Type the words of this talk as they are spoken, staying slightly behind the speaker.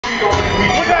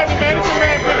What's happening, man? It's your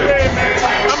man, Big Red, man.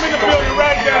 I'm in the building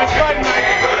right now. It's fight night.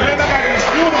 Man, I got this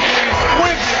beautiful,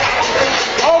 exquisite,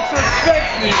 ultra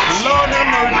sexy, Lord have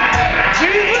mercy.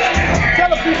 Jesus,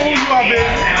 tell the people who you are, baby.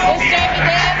 It's Jaime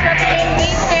representing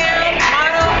B-Town,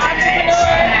 model, entrepreneur.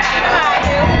 You know how I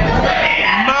do.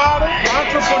 Model,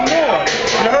 entrepreneur.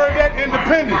 You heard that?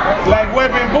 Independent. Like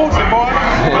webbing boots, boy.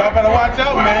 Y'all better watch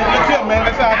out, man. Look here, man.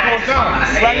 That's how it goes down.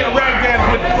 Right here, Rag Dance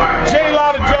with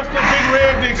J-Lao Big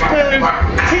Red, the experience.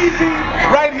 TV,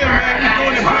 right here, man. We're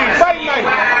doing it big. Fight night.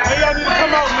 Hey, y'all need to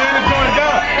come out, man. It's going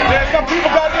down. There's some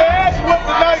people got their ass whipped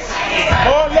tonight.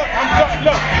 Boy,